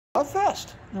a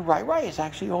vest. And Rai is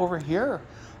actually over here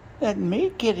and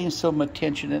me getting some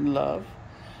attention and love.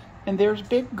 And there's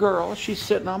Big Girl. She's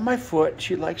sitting on my foot.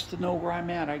 She likes to know where I'm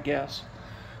at, I guess.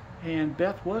 And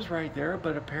Beth was right there,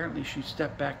 but apparently she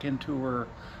stepped back into her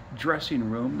dressing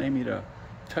room, maybe to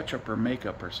touch up her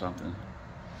makeup or something.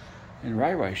 And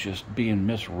Rai's just being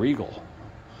Miss Regal.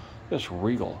 Miss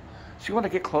Regal. So you want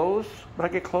to get close? When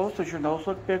I get close, does your nose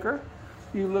look bigger?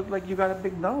 You look like you got a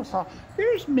big nose, huh?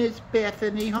 There's Miss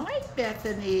Bethany. Hi,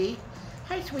 Bethany.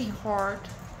 Hi, sweetheart.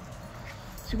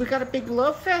 See, we got a big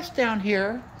love fest down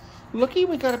here. Looky,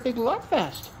 we got a big love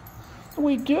fest.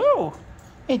 We do.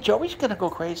 And Joey's gonna go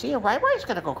crazy, and Rai's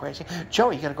gonna go crazy.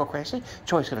 Joey's gonna go crazy.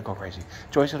 Joey's gonna go crazy.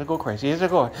 Joey's gonna go crazy. He's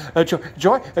gonna go.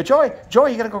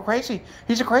 Joey, you gonna go crazy.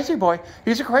 He's a crazy boy.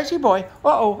 He's a crazy boy.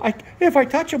 Uh-oh, if I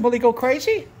touch him, will he go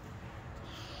crazy?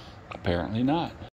 Apparently not.